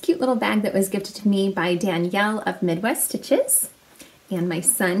in this cute little bag that was gifted to me by Danielle of Midwest Stitches. And my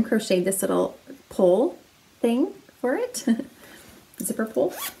son crocheted this little pole thing for it, zipper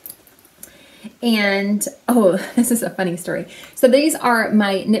pole. And, oh, this is a funny story. So these are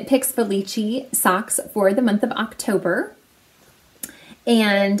my Knit Picks Felici socks for the month of October.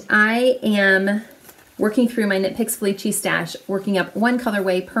 And I am working through my Knit Picks Felici stash, working up one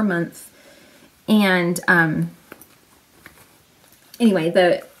colorway per month. And anyway,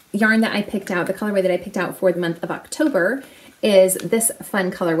 the yarn that I picked out, the colorway that I picked out for the month of October is this fun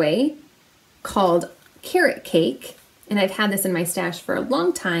colorway called Carrot Cake. And I've had this in my stash for a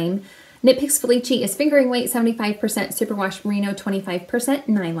long time. Knit Picks Felici is fingering weight 75% superwash merino, 25%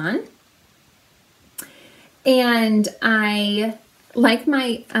 nylon. And I like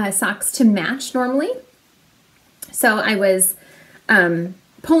my socks to match normally. So I was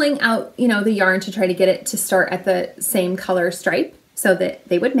pulling out, you know, the yarn to try to get it to start at the same color stripe so that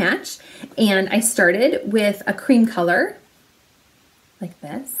they would match. And I started with a cream color like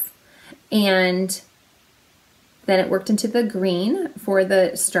this. And then it worked into the green for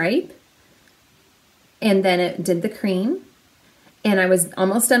the stripe. And then it did the cream, and I was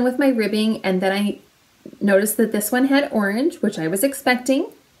almost done with my ribbing, and then I noticed that this one had orange, which I was expecting,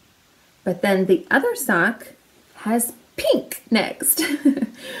 but then the other sock has pink next.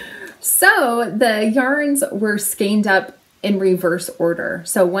 So the yarns were skeined up in reverse order.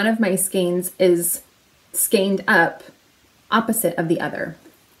 So one of my skeins is skeined up opposite of the other.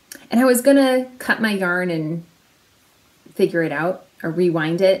 And I was gonna cut my yarn and figure it out or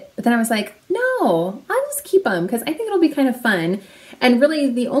rewind it, but then I was like, no, I'll just keep them because I think it'll be kind of fun. And really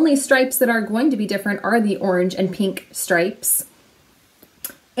the only stripes that are going to be different are the orange and pink stripes.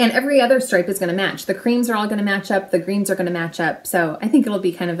 And every other stripe is going to match. The creams are all going to match up, the greens are going to match up. So I think it'll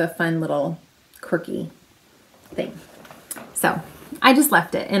be kind of a fun little quirky thing. So I just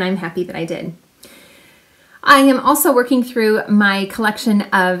left it and I'm happy that I did. I am also working through my collection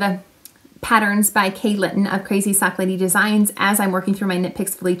of patterns by Kay Litton of Crazy Sock Lady Designs as I'm working through my Knit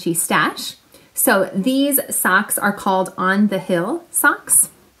Picks Felici stash. So these socks are called On the Hill socks,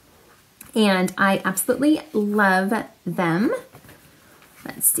 and I absolutely love them.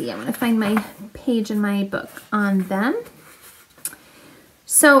 Let's see, I'm going to find my page in my book on them.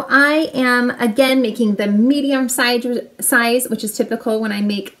 So I am again making the medium size, which is typical when I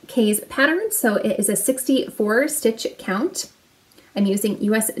make Kay's patterns. So it is a 64 stitch count. I'm using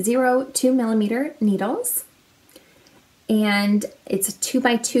US 0.2 millimeter needles, and it's a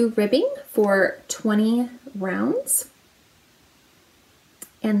 2x2 ribbing for 20 rounds.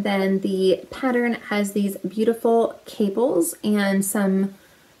 And then the pattern has these beautiful cables and some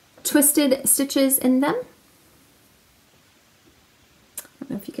twisted stitches in them. I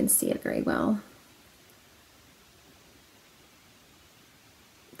don't know if you can see it very well.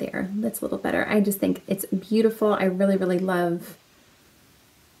 There, that's a little better. I just think it's beautiful. I really, really love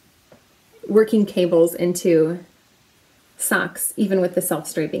working cables into socks, even with the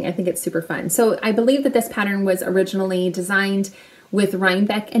self-striping. I think it's super fun. So I believe that this pattern was originally designed with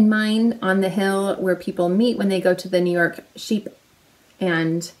Rhinebeck in mind, on the hill where people meet when they go to the New York Sheep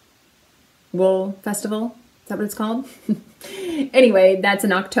and Wool Festival. Is that what it's called? Anyway, that's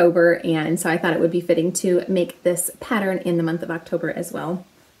in October, and so I thought it would be fitting to make this pattern in the month of October as well.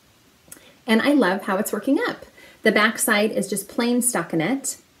 And I love how it's working up. The back side is just plain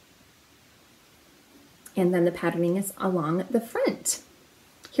stockinette, and then the patterning is along the front.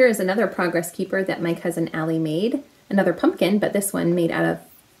 Here is another progress keeper that my cousin Allie made. Another pumpkin, but this one made out of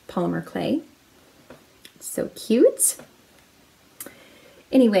polymer clay. So cute.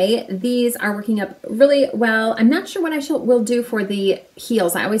 Anyway, these are working up really well. I'm not sure what I will do for the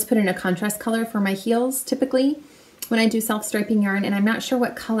heels. I always put in a contrast color for my heels typically when I do self-striping yarn, and I'm not sure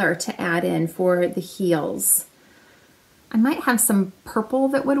what color to add in for the heels. I might have some purple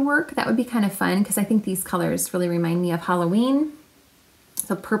that would work. That would be kind of fun because I think these colors really remind me of Halloween.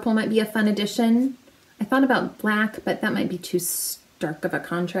 So purple might be a fun addition. I thought about black, but that might be too stark of a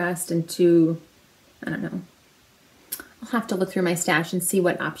contrast and too, I don't know. I'll have to look through my stash and see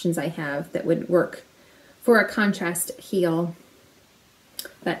what options I have that would work for a contrast heel.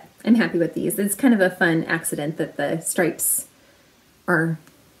 But I'm happy with these. It's kind of a fun accident that the stripes are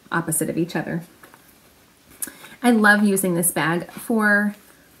opposite of each other. I love using this bag for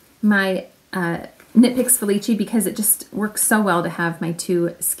my Knit Picks Felici because it just works so well to have my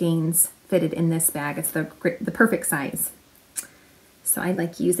two skeins fitted in this bag. It's the perfect size. So I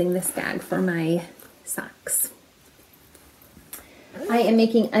like using this bag for my socks. I am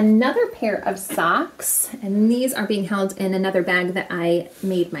making another pair of socks, and these are being held in another bag that I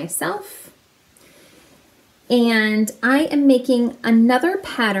made myself. And I am making another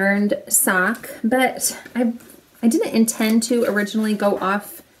patterned sock, but I didn't intend to originally go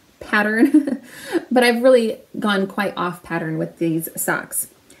off pattern, but I've really gone quite off pattern with these socks.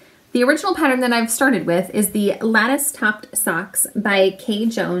 The original pattern that I've started with is the Lattice Topped Socks by Kay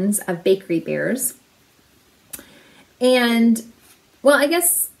Jones of Bakery Bears. And, well, I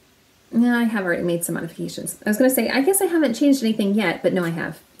guess, yeah, I have already made some modifications. I was going to say, I guess I haven't changed anything yet, but no, I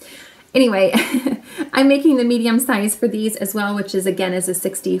have. Anyway, I'm making the medium size for these as well, which is, again, is a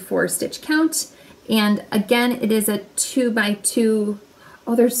 64 stitch count. And again, it is a 2x2.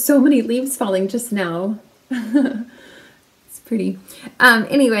 Oh, there's so many leaves falling just now. It's pretty.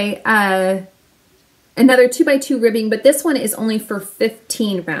 Anyway, another 2x2 ribbing, but this one is only for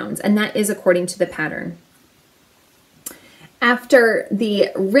 15 rounds, and that is according to the pattern. After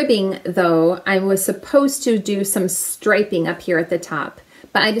the ribbing, though, I was supposed to do some striping up here at the top,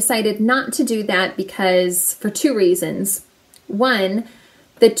 but I decided not to do that because for two reasons. One,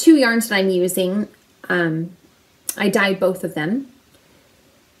 the two yarns that I'm using, I dyed both of them.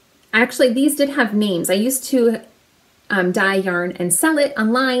 Actually, these did have names. I used to dye yarn and sell it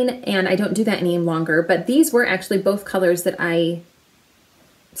online, and I don't do that any longer, but these were actually both colors that I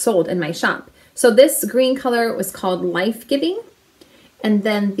sold in my shop. So this green color was called Life Giving, and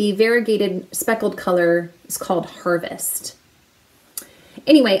then the variegated speckled color is called Harvest.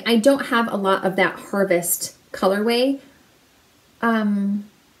 Anyway, I don't have a lot of that Harvest colorway.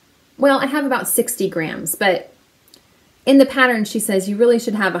 Well, I have about 60 grams, but in the pattern, she says you really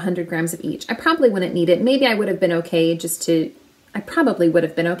should have 100 grams of each. I probably wouldn't need it. Maybe I would have been okay I probably would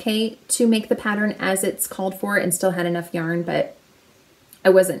have been okay to make the pattern as it's called for and still had enough yarn, but I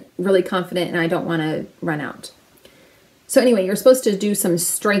wasn't really confident and I don't want to run out. So anyway, you're supposed to do some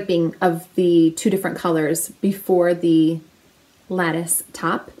striping of the two different colors before the lattice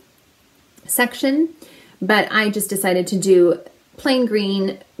top section, but I just decided to do plain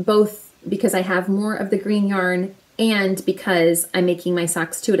green, both because I have more of the green yarn and because I'm making my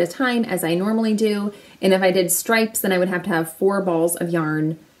socks two at a time as I normally do. And if I did stripes, then I would have to have 4 balls of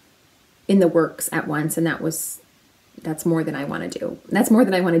yarn in the works at once, and that's more than I want to do. That's more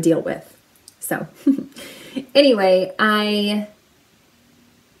than I want to deal with. So anyway,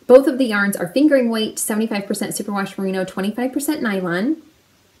 both of the yarns are fingering weight, 75% superwash merino, 25% nylon.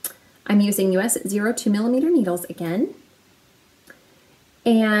 I'm using US 0.2mm needles again.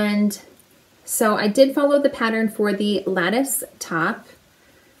 And so I did follow the pattern for the lattice top.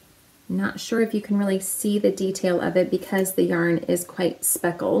 Not sure if you can really see the detail of it because the yarn is quite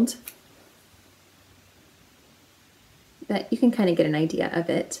speckled, but you can kind of get an idea of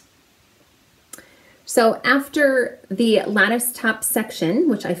it. So after the lattice top section,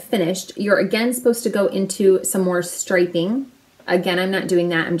 which I finished, you're again supposed to go into some more striping. Again, I'm not doing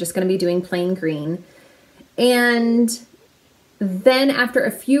that. I'm just going to be doing plain green. And Then after a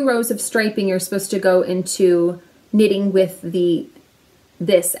few rows of striping, you're supposed to go into knitting with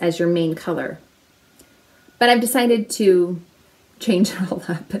this as your main color. But I've decided to change it all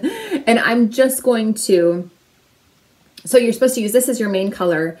up. And I'm just going to, so you're supposed to use this as your main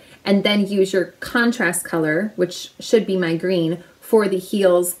color and then use your contrast color, which should be my green, for the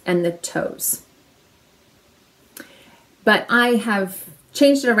heels and the toes. But I have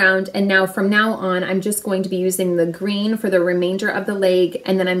changed it around, and now from now on, I'm just going to be using the green for the remainder of the leg,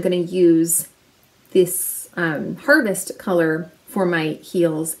 and then I'm going to use this harvest color for my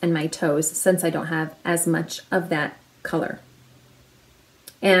heels and my toes, since I don't have as much of that color.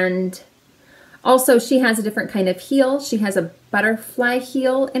 And also, she has a different kind of heel. She has a butterfly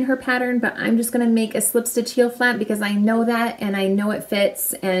heel in her pattern, but I'm just going to make a slip stitch heel flat because I know that and I know it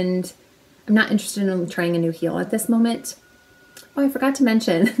fits, and I'm not interested in trying a new heel at this moment. Oh, I forgot to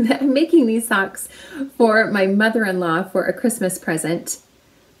mention that I'm making these socks for my mother-in-law for a Christmas present.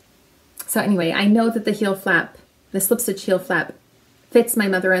 So anyway, I know that the heel flap, the slip stitch heel flap, fits my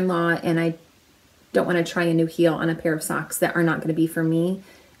mother-in-law, and I don't want to try a new heel on a pair of socks that are not going to be for me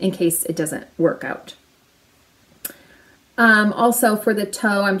in case it doesn't work out. Also for the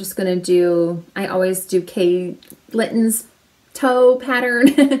toe, I'm just going to do, I always do Litton's toe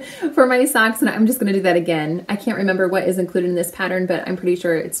pattern for my socks, and I'm just going to do that again. I can't remember what is included in this pattern, but I'm pretty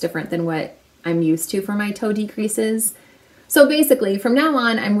sure it's different than what I'm used to for my toe decreases. So basically, from now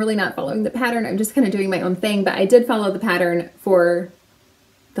on, I'm really not following the pattern. I'm just kind of doing my own thing, but I did follow the pattern for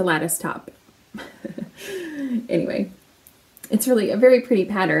the lattice top. Anyway, it's really a very pretty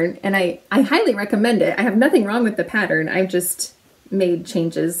pattern, and I highly recommend it. I have nothing wrong with the pattern. I've just made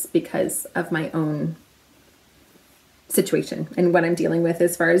changes because of my own situation and what I'm dealing with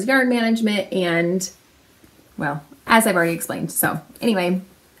as far as yarn management and, well, as I've already explained. So anyway,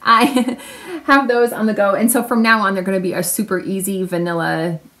 I have those on the go. And so from now on, they're going to be a super easy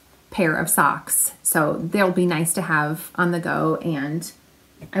vanilla pair of socks. So they'll be nice to have on the go, and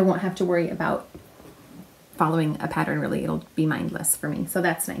I won't have to worry about following a pattern really. It'll be mindless for me. So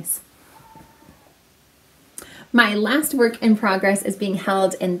that's nice. My last work in progress is being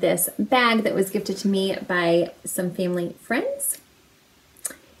held in this bag that was gifted to me by some family friends.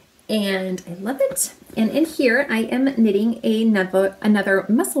 And I love it. And in here, I am knitting another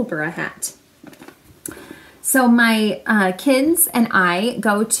Musselburgh hat. So my kids and I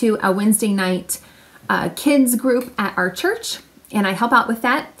go to a Wednesday night kids group at our church, and I help out with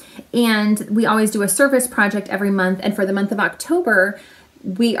that. And we always do a service project every month. And for the month of October,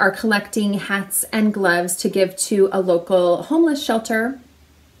 we are collecting hats and gloves to give to a local homeless shelter.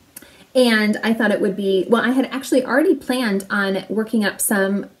 And I thought it would be, well, I had actually already planned on working up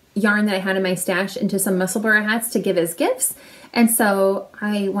some yarn that I had in my stash into some Musselburgh hats to give as gifts. And so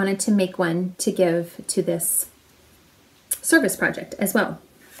I wanted to make one to give to this service project as well.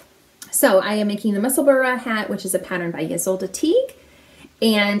 So I am making the Musselburgh hat, which is a pattern by Ysolda Teague.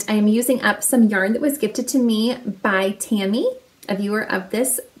 And I am using up some yarn that was gifted to me by Tammy, a viewer of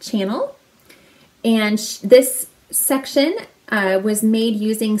this channel. And this section was made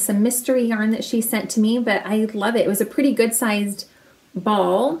using some mystery yarn that she sent to me, but I love it. It was a pretty good sized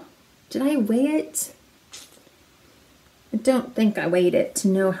ball. Did I weigh it? I don't think I weighed it to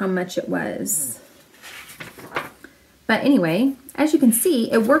know how much it was. But anyway, as you can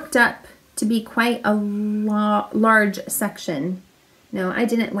see, it worked up to be quite a large section. No, I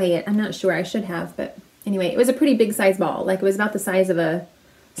didn't weigh it. I'm not sure. I should have, but anyway, it was a pretty big size ball. Like it was about the size of a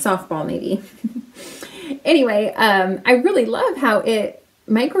softball maybe. Anyway, I really love how it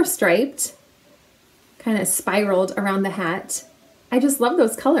micro-striped, kind of spiraled around the hat. I just love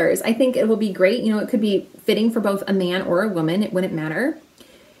those colors. I think it will be great. You know, it could be fitting for both a man or a woman. It wouldn't matter.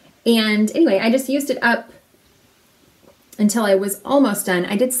 And anyway, I just used it up until I was almost done.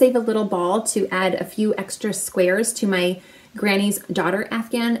 I did save a little ball to add a few extra squares to my Granny's daughter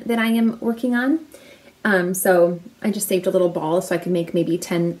Afghan that I am working on. So I just saved a little ball so I could make maybe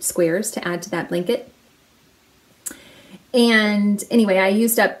 10 squares to add to that blanket. And anyway, I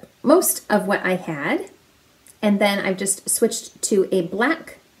used up most of what I had. And then I've just switched to a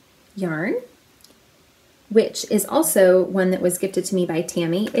black yarn, which is also one that was gifted to me by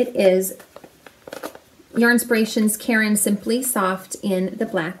Tammy. It is Yarnspirations Caron Simply Soft in the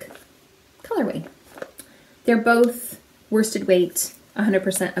black colorway. They're both worsted weight,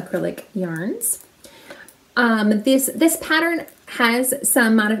 100% acrylic yarns. This pattern has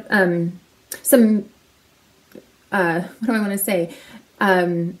some what do I want to say?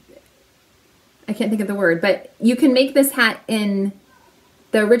 I can't think of the word, but you can make this hat in,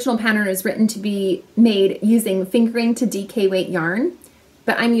 the original pattern is written to be made using fingering to DK weight yarn,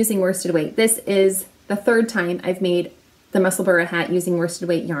 but I'm using worsted weight. This is the third time I've made the Musselburgh hat using worsted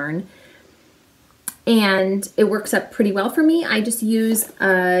weight yarn. And it works up pretty well for me. I just use 6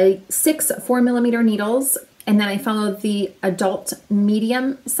 4mm needles, and then I follow the adult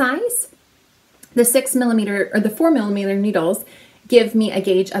medium size. The 6mm or the 4mm needles give me a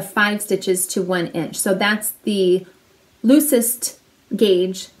gauge of 5 stitches to 1 inch. So that's the loosest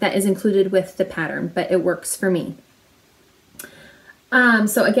gauge that is included with the pattern, but it works for me.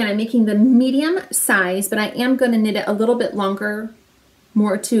 So again, I'm making the medium size, but I am going to knit it a little bit longer,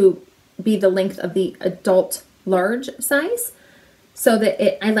 more to be the length of the adult large size, so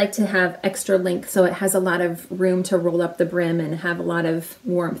that I like to have extra length so it has a lot of room to roll up the brim and have a lot of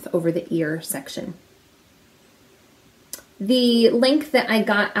warmth over the ear section. The length that I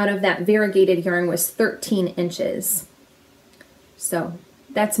got out of that variegated yarn was 13 inches. So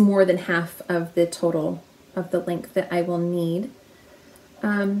that's more than half of the total of the length that I will need.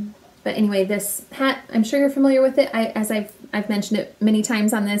 But anyway, this hat, I'm sure you're familiar with it. As I've mentioned it many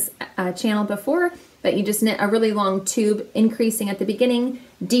times on this channel before, but you just knit a really long tube, increasing at the beginning,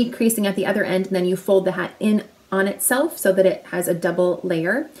 decreasing at the other end, and then you fold the hat in on itself so that it has a double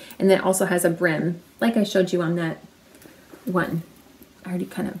layer, and then it also has a brim, like I showed you on that one. I already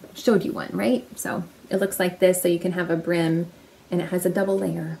kind of showed you one, right? So it looks like this, so you can have a brim, and it has a double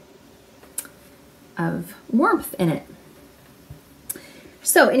layer of warmth in it.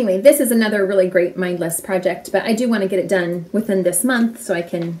 So anyway, this is another really great mindless project, but I do want to get it done within this month so I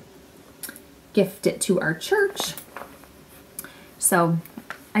can gift it to our church. So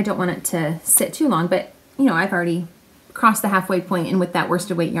I don't want it to sit too long, but you know, I've already crossed the halfway point, and with that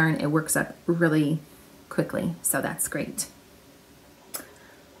worsted weight yarn, it works up really quickly. So that's great.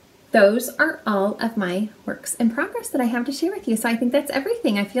 Those are all of my works in progress that I have to share with you. So I think that's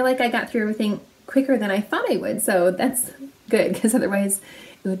everything. I feel like I got through everything quicker than I thought I would. So that's good, because otherwise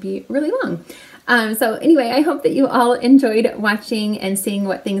it would be really long. So anyway, I hope that you all enjoyed watching and seeing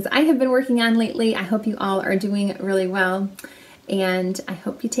what things I have been working on lately. I hope you all are doing really well, and I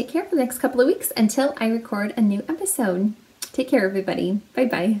hope you take care for the next couple of weeks until I record a new episode. Take care, everybody.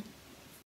 Bye-bye.